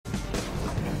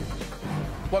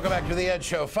Welcome back to The Ed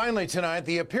Show. Finally tonight,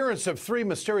 the appearance of 3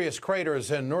 mysterious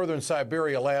craters in northern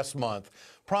Siberia last month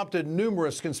prompted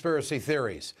numerous conspiracy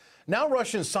theories. Now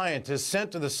Russian scientists sent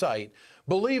to the site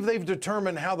believe they've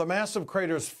determined how the massive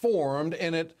craters formed,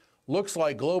 and it looks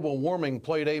like global warming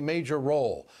played a major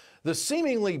role. The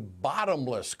seemingly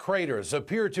bottomless craters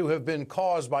appear to have been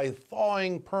caused by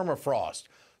thawing permafrost.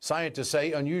 Scientists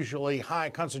say unusually high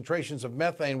concentrations of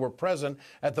methane were present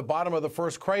at the bottom of the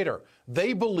first crater.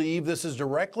 They believe this is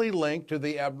directly linked to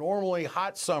the abnormally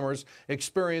hot summers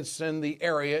experienced in the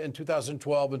area in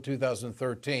 2012 and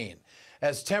 2013.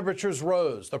 As temperatures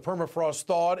rose, the permafrost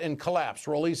thawed and collapsed,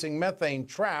 releasing methane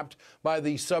trapped by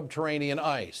the subterranean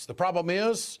ice. The problem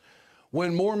is,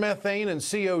 when more methane and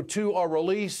CO2 are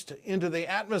released into the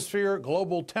atmosphere,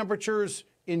 global temperatures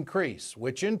increase,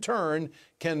 which in turn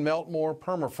can melt more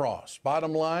permafrost.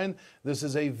 Bottom line, this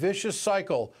is a vicious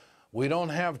cycle. We don't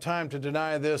have time to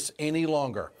deny this any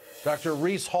longer. Dr.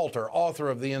 Reese Halter, author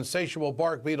of The Insatiable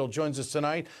Bark Beetle, joins us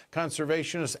tonight,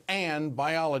 conservationist and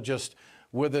biologist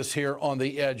with us here on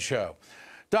The Ed Show.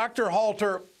 Dr.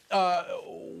 Halter,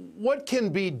 what can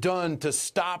be done to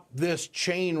stop this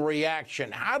chain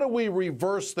reaction? How do we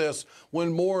reverse this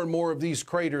when more and more of these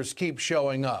craters keep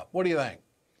showing up? What do you think?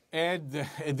 Ed,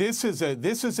 this is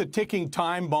a ticking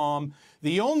time bomb.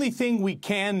 The only thing we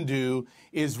can do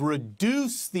is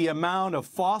reduce the amount of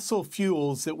fossil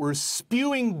fuels that we're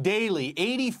spewing daily,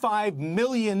 85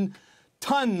 million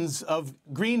tons of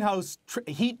greenhouse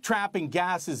heat-trapping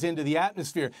gases into the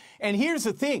atmosphere. And here's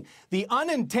the thing, the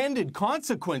unintended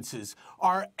consequences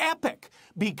are epic,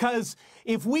 because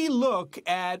if we look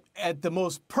at the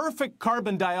most perfect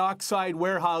carbon dioxide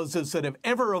warehouses that have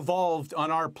ever evolved on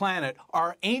our planet,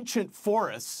 our ancient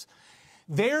forests,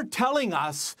 they're telling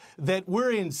us that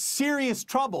we're in serious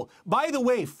trouble. By the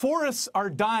way, forests are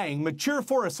dying, mature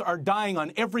forests are dying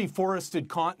on every forested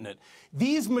continent.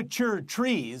 These mature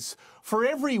trees, for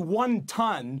every 1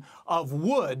 ton of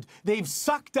wood, they've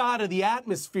sucked out of the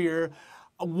atmosphere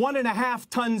 1.5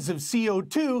 tons of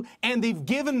CO2, and they've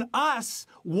given us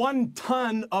 1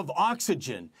 ton of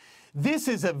oxygen. This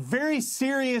is a very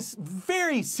serious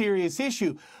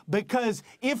issue, because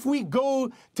if we go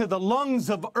to the lungs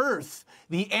of Earth,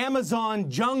 the Amazon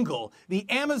jungle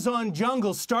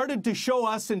started to show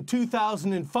us in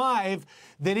 2005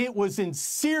 that it was in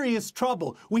serious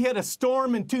trouble. We had a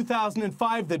storm in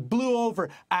 2005 that blew over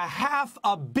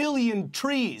 500 million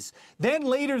trees. Then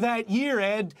later that year,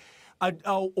 Ed,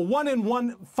 a 1 in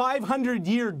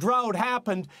 500-year drought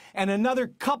happened, and another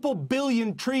couple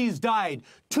billion trees died.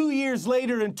 2 years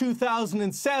later, in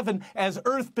 2007, as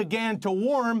Earth began to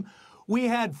warm, we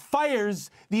had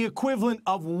fires the equivalent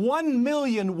of 1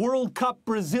 million World Cup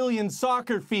Brazilian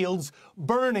soccer fields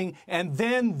burning, and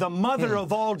then the mother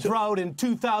of all drought in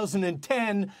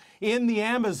 2010 in the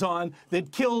Amazon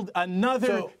that killed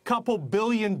another couple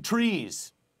billion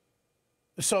trees.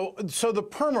 So the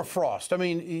permafrost, I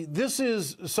mean, this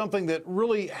is something that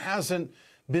really hasn't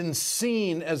been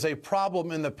seen as a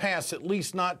problem in the past, at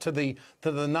least not to the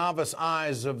novice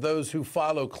eyes of those who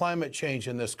follow climate change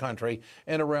in this country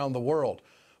and around the world.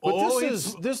 But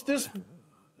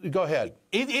go ahead.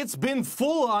 It's been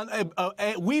full on.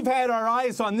 We've had our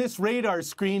eyes on this radar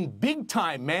screen big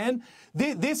time, man.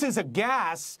 This is a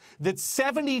gas that's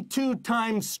 72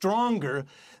 times stronger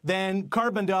than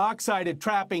carbon dioxide at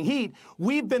trapping heat.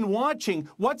 We've been watching.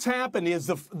 What's happened is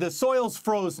the soil's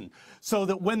frozen, so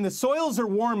that when the soils are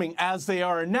warming, as they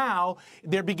are now,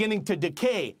 they're beginning to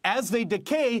decay. As they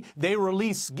decay, they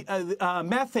release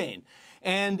methane.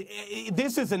 And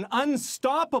this is an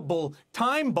unstoppable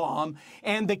time bomb.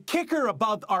 And the kicker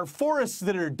about our forests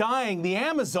that are dying, the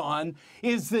Amazon,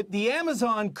 is that the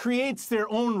Amazon creates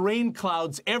their own rain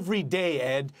clouds every day,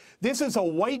 Ed. This is a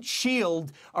white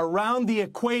shield around the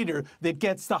equator that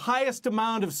gets the highest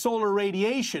amount of solar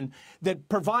radiation, that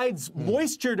provides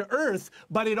moisture to Earth,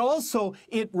 but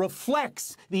it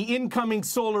reflects the incoming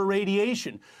solar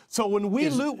radiation. So when we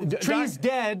lose trees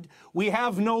dead, we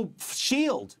have no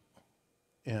shield.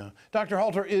 Yeah. Dr.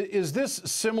 Halter, is this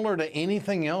similar to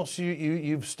anything else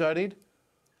you've studied?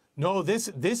 No, this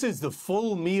is the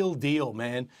full meal deal,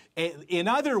 man. In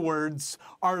other words,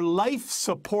 our life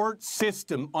support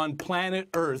system on planet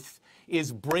Earth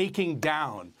is breaking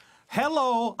down.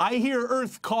 Hello, I hear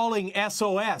Earth calling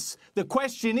SOS. The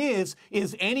question is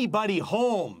anybody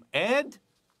home? Ed?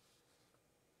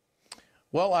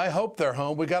 Well, I hope they're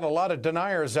home. We got a lot of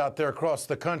deniers out there across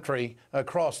the country,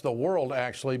 across the world,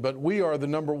 actually, but we are the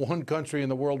 #1 country in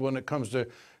the world when it comes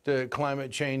to climate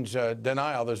change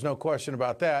denial. There's no question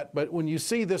about that. But when you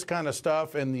see this kind of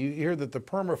stuff and you hear that the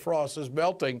permafrost is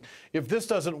melting, if this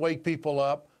doesn't wake people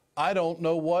up, I don't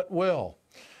know what will.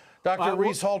 Dr.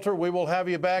 Reese Halter, we will have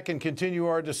you back and continue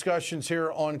our discussions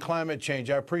here on climate change.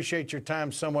 I appreciate your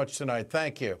time so much tonight.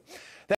 Thank you.